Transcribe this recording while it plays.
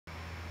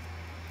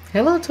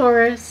Hello,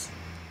 Taurus.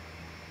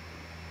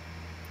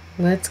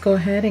 Let's go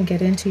ahead and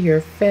get into your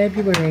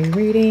February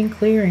reading,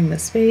 clearing the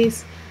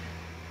space,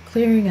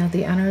 clearing out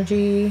the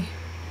energy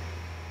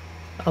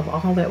of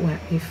all that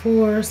went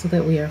before so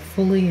that we are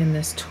fully in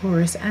this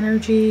Taurus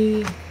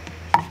energy.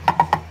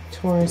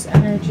 Taurus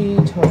energy,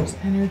 Taurus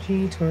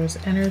energy, Taurus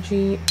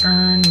energy.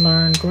 Earn,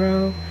 learn,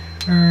 grow.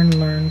 Earn,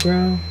 learn,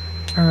 grow.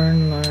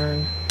 Earn,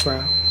 learn,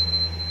 grow.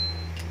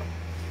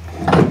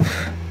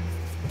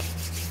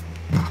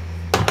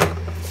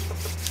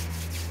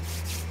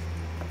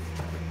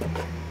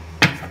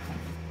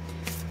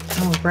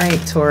 All right,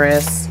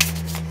 Taurus.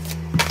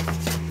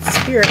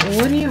 Spirit,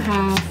 what do you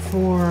have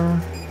for...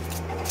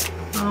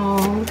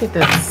 Oh, look at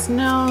the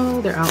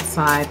snow. They're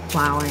outside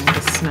plowing the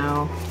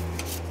snow.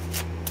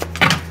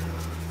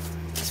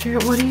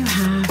 Spirit, what do you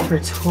have for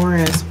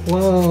Taurus?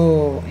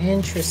 Whoa,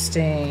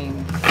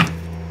 interesting.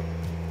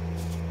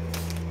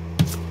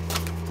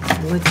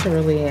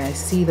 Literally, I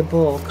see the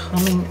bull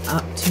coming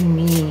up to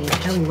me.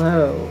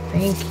 Hello,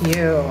 thank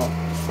you.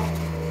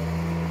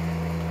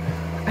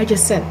 I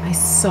just said I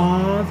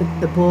saw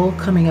the bull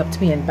coming up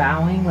to me and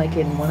bowing, like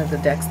in one of the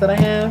decks that I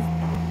have.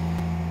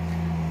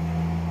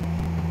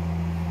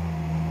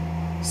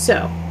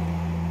 So,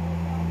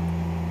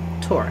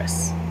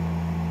 Taurus.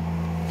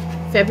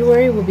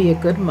 February will be a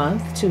good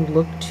month to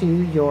look to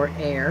your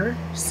air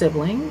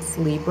siblings,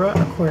 Libra,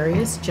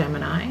 Aquarius,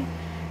 Gemini,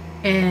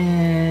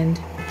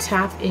 and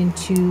tap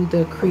into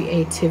the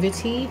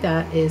creativity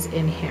that is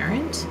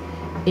inherent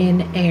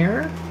in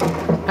air.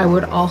 I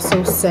would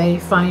also say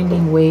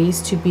finding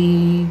ways to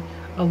be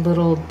a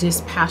little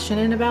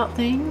dispassionate about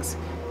things,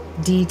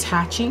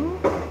 detaching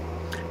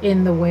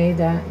in the way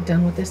that,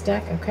 done with this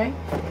deck, okay?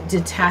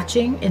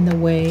 Detaching in the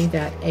way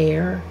that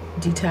air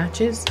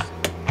detaches,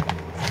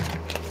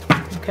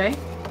 okay?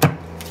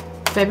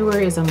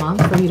 February is a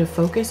month for you to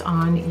focus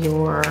on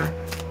your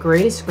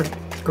greatest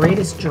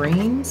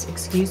dreams,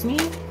 excuse me.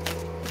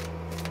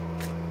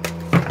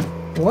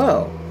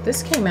 Whoa,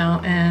 this came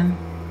out and,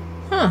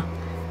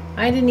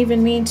 I didn't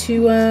even mean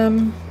to,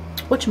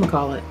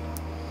 whatchamacallit,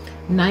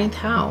 ninth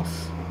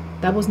house.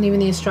 That wasn't even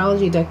the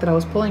astrology deck that I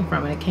was pulling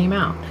from, and it came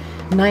out.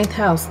 Ninth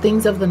house,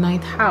 things of the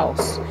ninth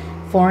house.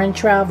 Foreign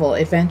travel,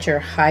 adventure,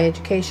 high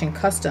education,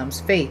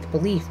 customs, faith,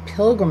 belief,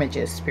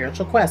 pilgrimages,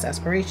 spiritual quests,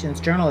 aspirations,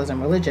 journalism,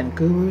 religion,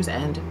 gurus,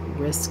 and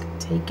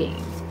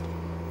risk-taking.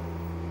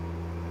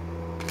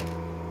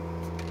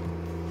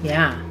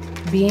 Yeah,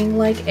 being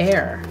like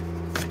air.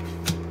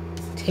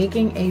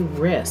 Taking a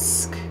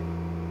risk.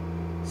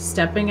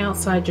 Stepping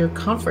outside your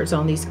comfort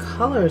zone. These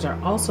colors are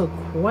also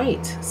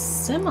quite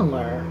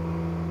similar.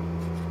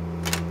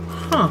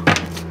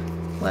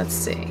 Let's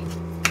see.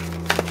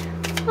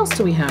 What else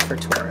do we have for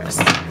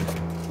Taurus?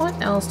 What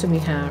else do we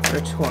have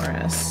for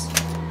Taurus?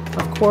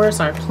 Of course,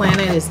 our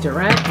planet is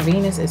direct.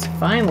 Venus is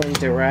finally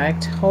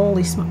direct.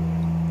 Holy smoke.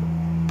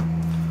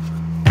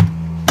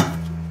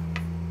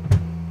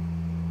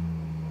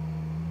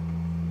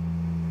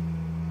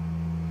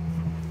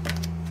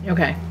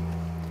 Okay.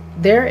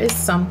 There is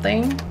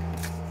something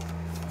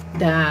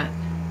that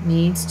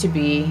needs to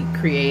be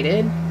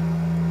created.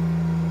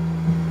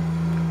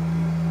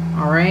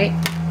 All right.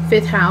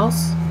 Fifth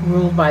house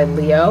ruled by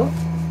Leo.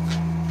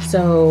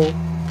 So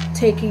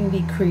taking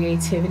the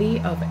creativity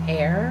of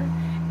air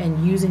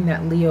and using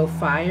that Leo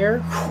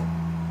fire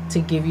to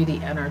give you the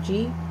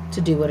energy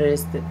to do what it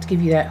is, to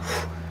give you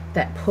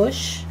that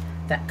push,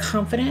 that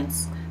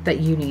confidence that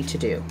you need to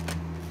do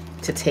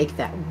to take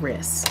that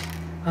risk.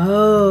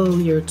 Oh,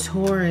 you're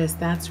Taurus.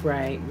 That's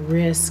right.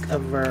 Risk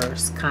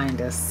averse,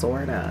 kind of,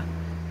 sort of.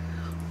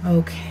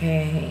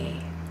 Okay.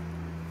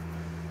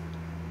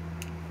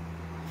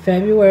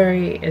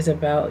 February is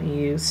about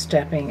you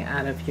stepping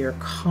out of your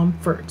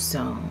comfort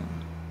zone.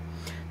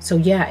 So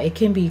yeah, it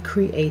can be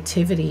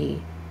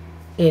creativity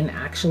in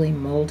actually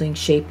molding,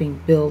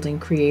 shaping, building,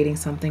 creating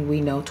something. We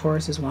know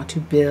Tauruses want to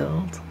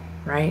build,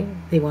 right?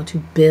 They want to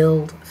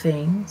build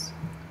things.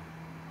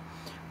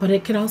 But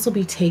it can also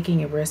be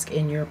taking a risk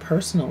in your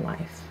personal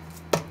life.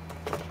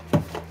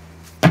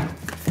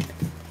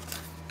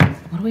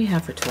 What do we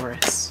have for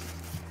Taurus?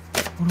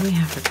 What do we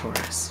have for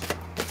Taurus?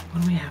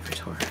 What do we have for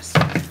Taurus?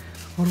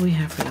 What do we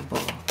have for the bull?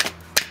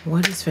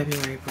 What is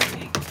February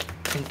bringing?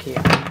 Thank you.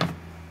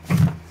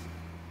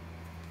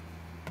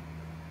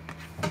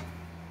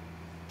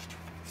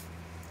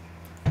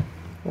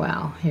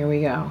 Well, here we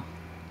go.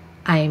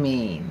 I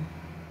mean,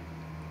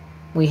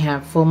 we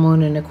have full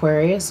moon in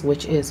Aquarius,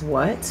 which is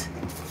what?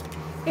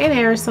 An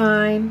air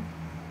sign.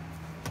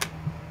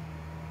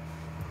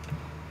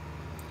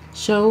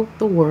 Show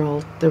the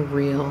world the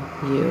real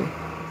you.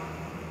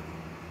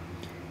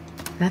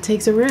 That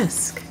takes a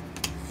risk.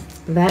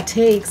 That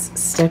takes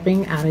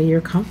stepping out of your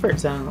comfort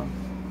zone.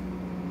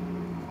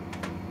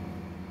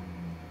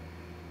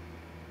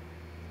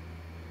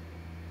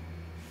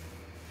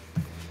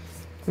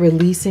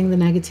 Releasing the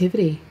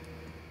negativity.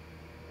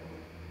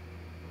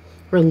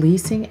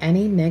 Releasing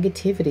any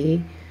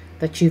negativity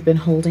that you've been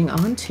holding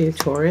on to,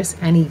 Taurus.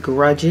 Any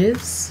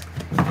grudges,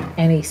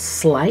 any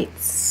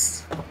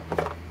slights.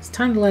 It's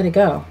time to let it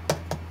go.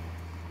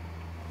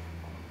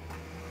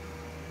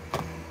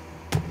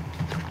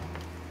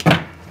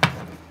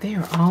 They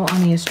are all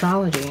on the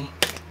astrology.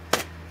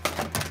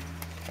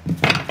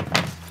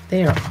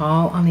 They are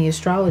all on the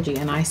astrology,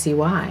 and I see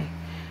why.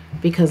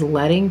 Because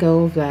letting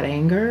go of that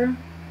anger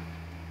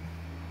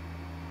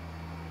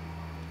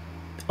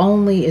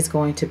only is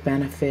going to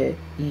benefit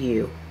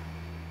you.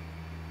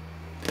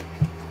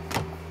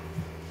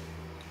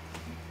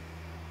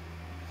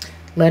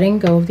 Letting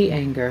go of the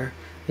anger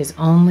is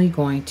only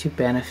going to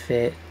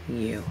benefit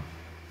you.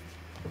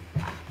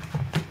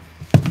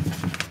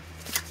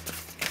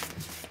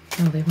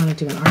 Oh, they want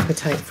to do an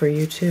archetype for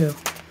you too.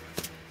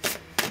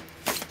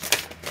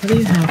 What do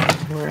you have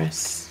for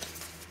Taurus?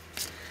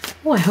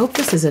 Oh, I hope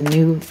this is a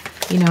new,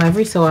 you know,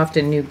 every so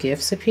often new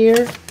gifts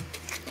appear.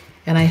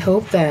 And I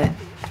hope that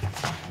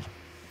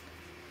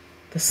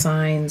the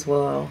signs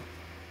will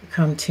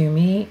come to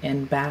me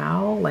and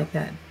bow like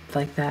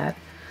that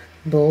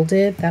bull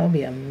did. That would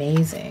be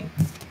amazing.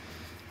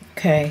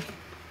 Okay.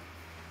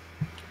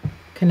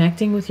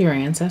 Connecting with your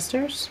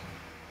ancestors.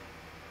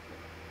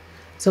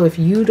 So if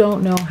you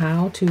don't know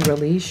how to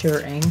release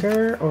your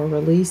anger or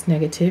release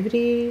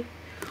negativity,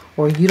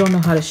 or you don't know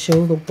how to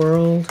show the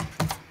world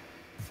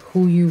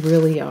who you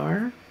really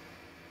are,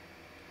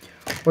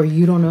 or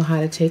you don't know how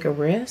to take a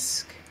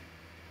risk,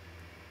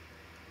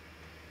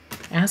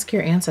 ask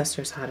your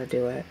ancestors how to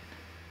do it.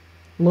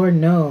 Lord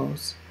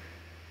knows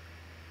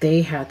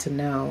they had to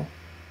know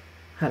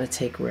how to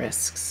take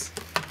risks,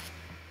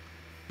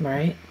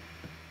 right?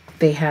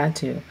 They had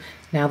to.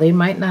 Now, they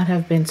might not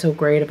have been so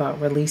great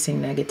about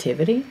releasing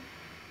negativity,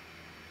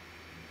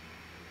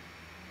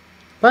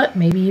 but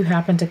maybe you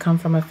happen to come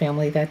from a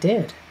family that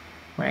did,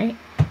 right?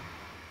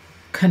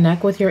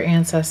 Connect with your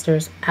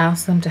ancestors.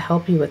 Ask them to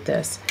help you with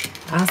this.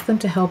 Ask them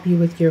to help you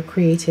with your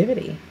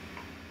creativity.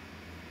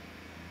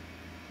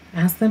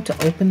 Ask them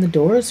to open the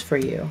doors for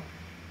you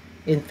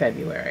in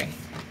February.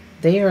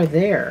 They are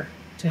there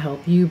to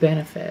help you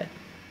benefit.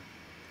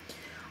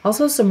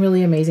 Also, some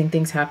really amazing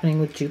things happening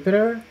with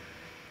Jupiter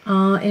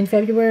in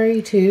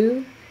February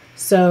too.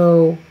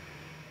 So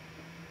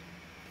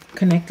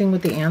connecting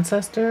with the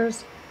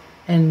ancestors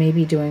and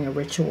maybe doing a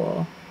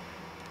ritual.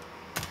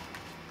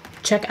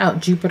 Check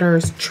out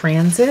Jupiter's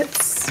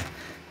transits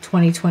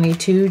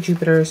 2022,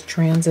 Jupiter's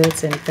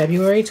transits in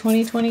February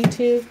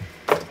 2022.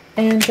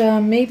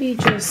 And maybe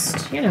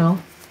just, you know,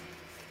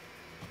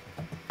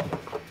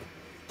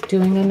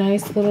 doing a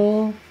nice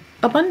little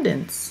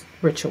abundance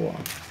ritual,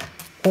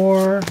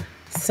 or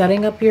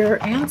setting up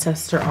your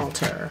ancestor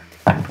altar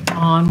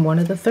on one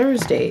of the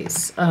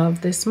Thursdays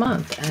of this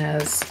month,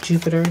 as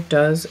Jupiter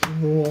does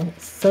rule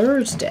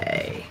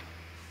Thursday.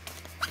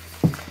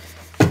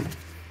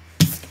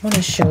 I want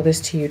to show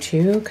this to you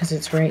too because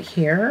it's right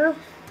here.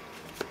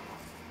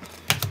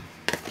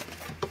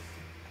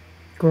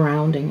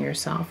 Grounding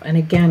yourself. And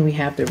again, we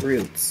have the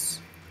roots.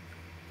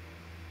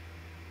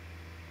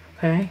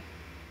 Okay.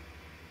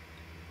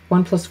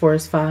 1 + 4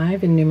 is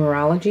 5 in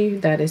numerology.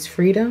 That is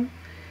freedom.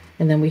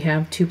 And then we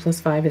have 2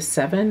 + 5 is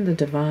 7, the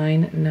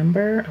divine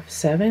number of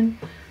 7.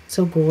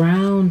 So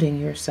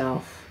grounding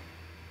yourself.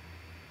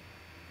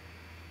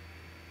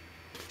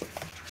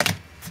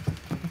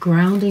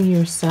 Grounding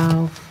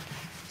yourself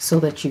so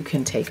that you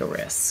can take a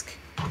risk.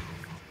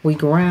 We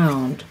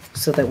ground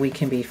so that we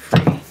can be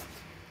free.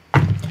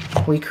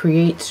 We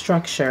create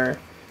structure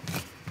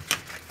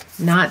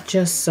not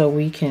just so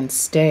we can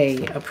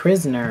stay a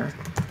prisoner,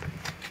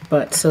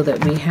 but so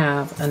that we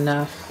have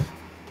enough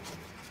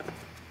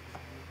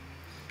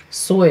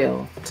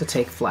soil to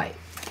take flight.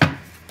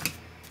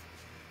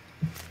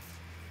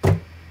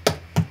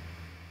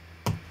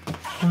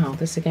 Oh,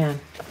 this again.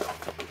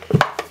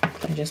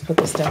 I just put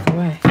this deck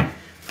away.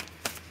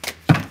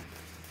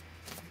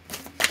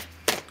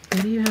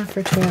 What do you have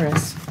for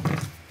Taurus?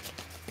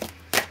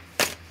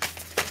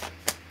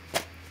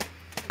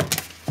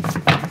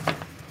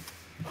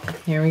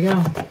 Here we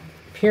go.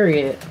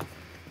 Period.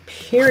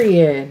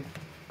 Period.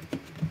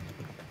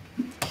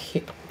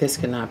 This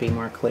could not be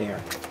more clear.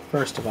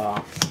 First of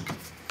all,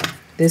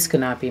 this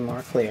could not be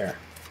more clear.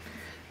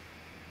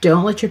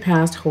 Don't let your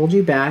past hold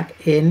you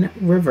back in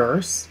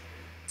reverse.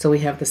 So we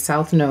have the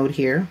South Node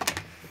here.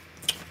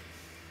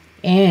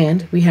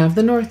 And we have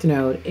the North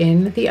Node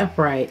in the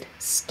upright.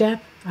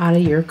 Step out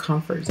of your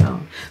comfort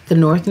zone. The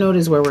North Node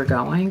is where we're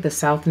going. The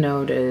South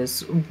Node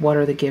is what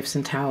are the gifts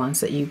and talents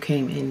that you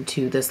came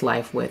into this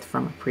life with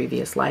from a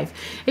previous life.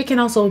 It can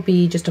also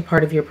be just a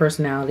part of your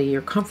personality,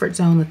 your comfort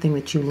zone, the thing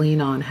that you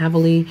lean on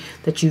heavily,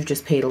 that you've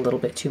just paid a little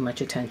bit too much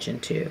attention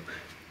to.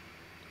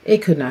 It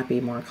could not be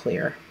more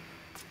clear.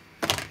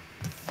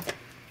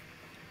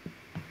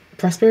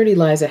 Prosperity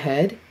lies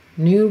ahead.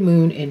 New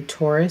moon in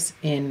Taurus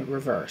in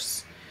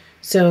reverse.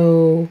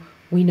 So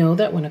we know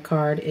that when a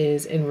card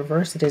is in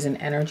reverse, it is an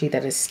energy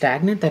that is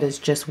stagnant, that is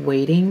just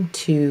waiting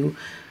to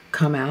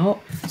come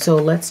out. So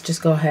let's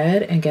just go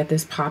ahead and get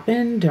this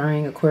popping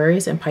during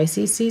Aquarius and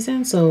Pisces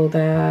season so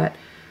that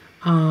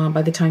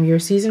by the time your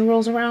season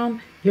rolls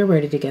around, you're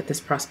ready to get this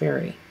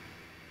prosperity.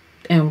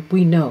 And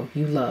we know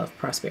you love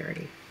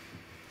prosperity.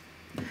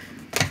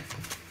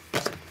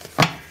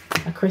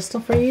 A crystal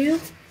for you.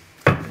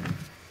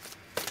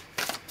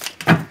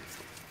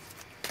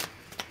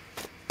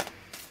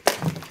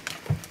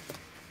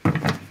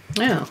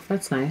 Oh,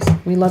 that's nice.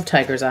 We love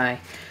tiger's eye.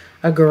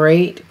 A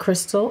great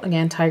crystal,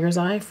 again, tiger's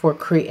eye, for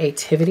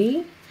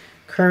creativity,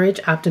 courage,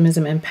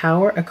 optimism, and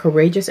power. A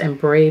courageous and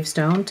brave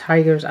stone.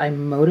 Tiger's eye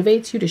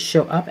motivates you to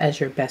show up as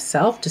your best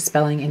self,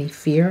 dispelling any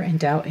fear and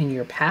doubt in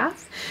your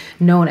path.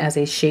 Known as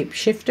a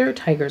shapeshifter,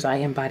 tiger's eye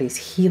embodies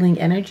healing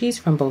energies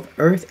from both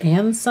earth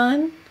and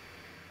sun.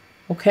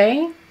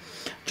 Okay?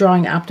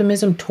 Drawing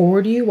optimism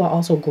toward you while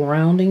also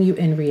grounding you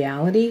in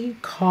reality.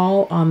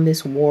 Call on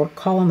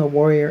the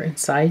warrior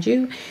inside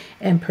you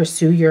and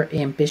pursue your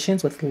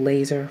ambitions with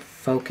laser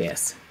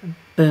focus.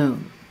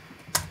 Boom.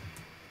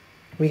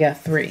 We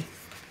got 3.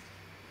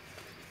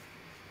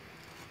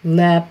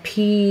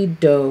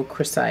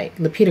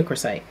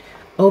 Lepidocrocite.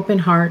 Open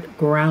heart,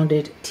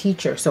 grounded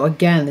teacher. So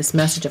again, this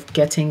message of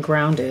getting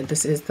grounded.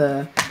 This is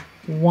the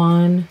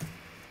 1,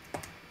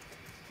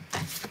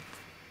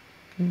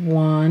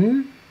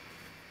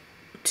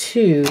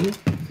 2,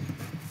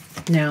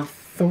 now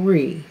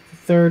 3.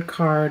 Third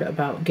card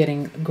about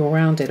getting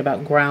grounded,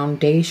 about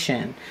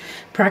groundation.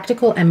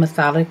 Practical and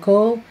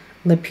methodical.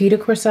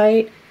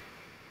 Lepidocrocite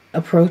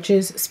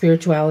approaches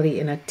spirituality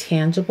in a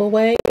tangible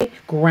way,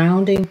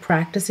 grounding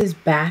practices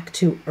back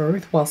to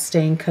earth while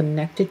staying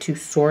connected to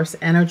source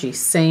energy,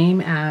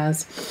 same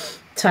as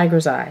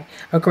tiger's eye.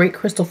 A great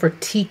crystal for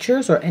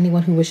teachers or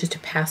anyone who wishes to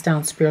pass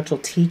down spiritual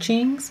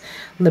teachings.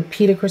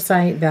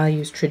 Lepidocrocite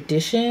values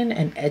tradition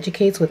and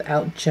educates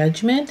without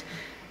judgment,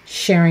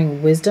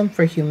 sharing wisdom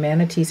for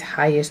humanity's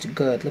highest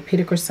good.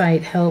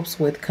 Lepidocrocite helps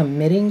with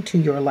committing to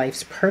your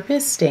life's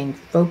purpose, staying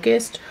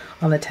focused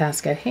on the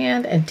task at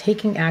hand, and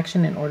taking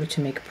action in order to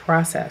make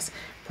progress.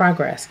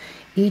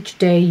 Each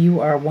day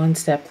you are one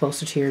step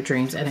closer to your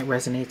dreams, and it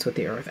resonates with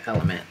the earth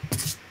element.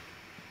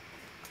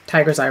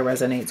 Tiger's eye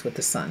resonates with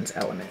the sun's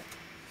element.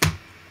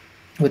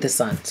 With the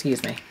sun,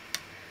 excuse me,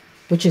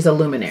 which is a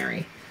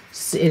luminary.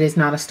 It is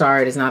not a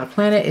star. It is not a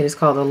planet. It is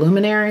called a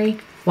luminary.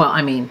 Well,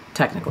 I mean,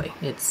 technically,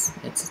 it's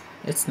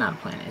not a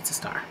planet. It's a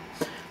star,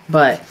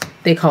 but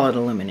they call it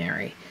a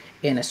luminary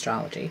in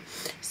astrology.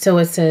 So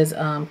it says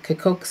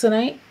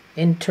Cacoxenite,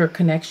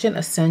 interconnection,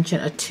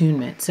 ascension,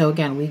 attunement. So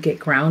again, we get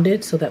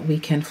grounded so that we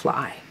can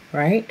fly,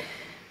 right?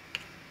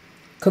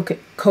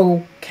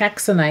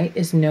 Cacoxenite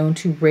is known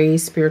to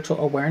raise spiritual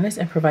awareness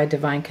and provide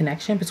divine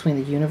connection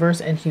between the universe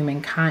and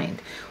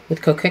humankind.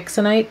 With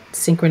cacoxenite,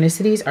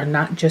 synchronicities are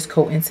not just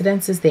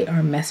coincidences, they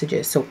are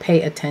messages. So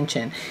pay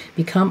attention.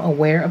 Become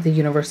aware of the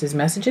universe's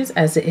messages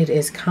as it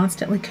is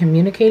constantly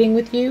communicating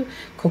with you.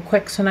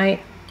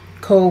 Cacoxenite,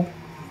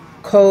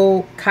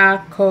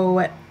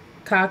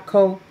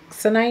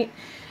 cacoxenite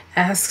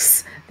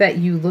asks that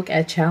you look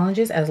at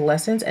challenges as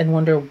lessons and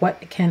wonder,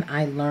 what can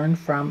I learn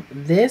from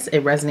this?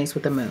 It resonates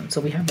with the moon. So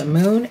we have the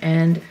moon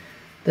and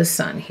the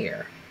sun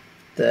here,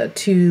 the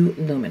 2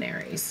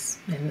 luminaries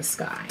in the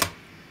sky.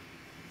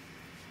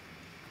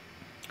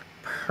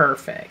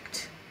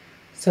 Perfect.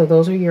 So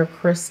those are your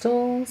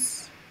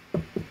crystals.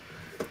 I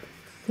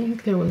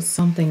think there was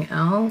something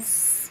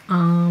else.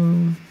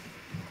 An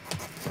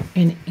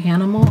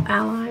animal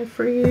ally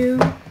for you.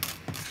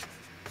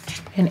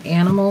 An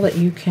animal that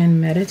you can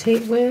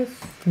meditate with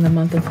in the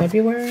month of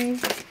February.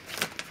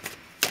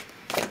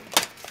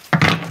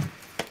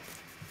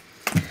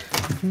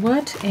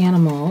 What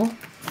animal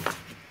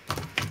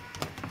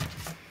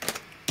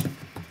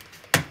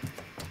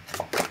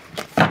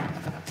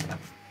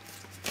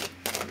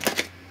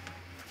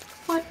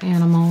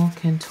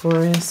can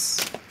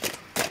Taurus?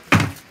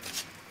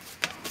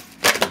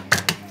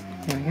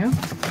 There we go.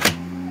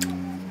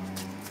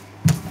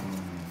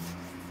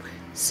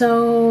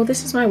 So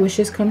this is my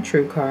wishes come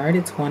true card.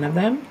 It's one of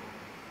them.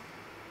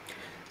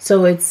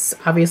 So it's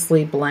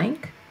obviously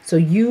blank. So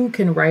you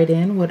can write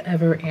in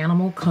whatever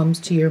animal comes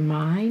to your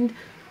mind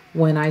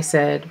when I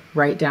said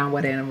write down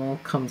what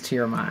animal comes to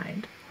your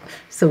mind.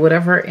 So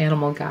whatever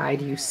animal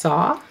guide you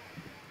saw,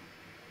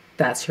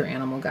 that's your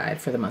animal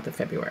guide for the month of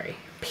February,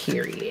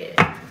 period.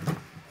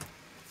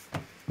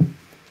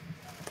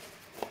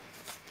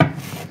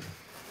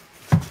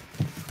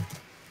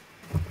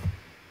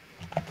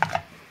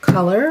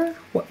 Color.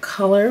 What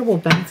color will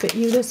benefit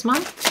you this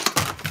month?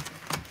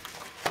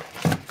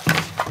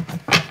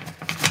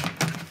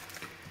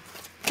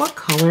 What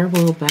color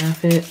will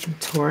benefit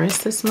Taurus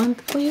this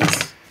month,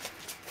 please?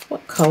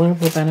 What color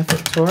will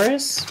benefit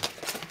Taurus?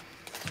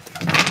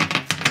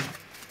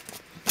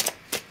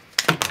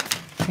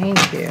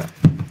 Thank you.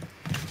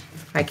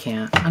 I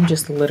can't. I'm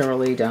just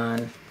literally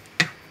done.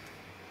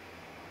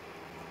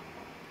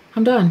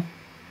 I'm done.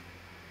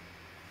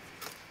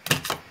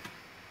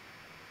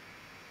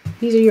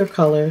 These are your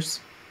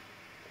colors.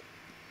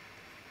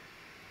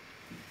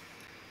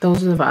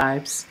 Those are the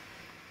vibes.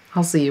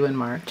 I'll see you in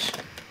March.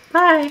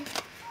 Bye.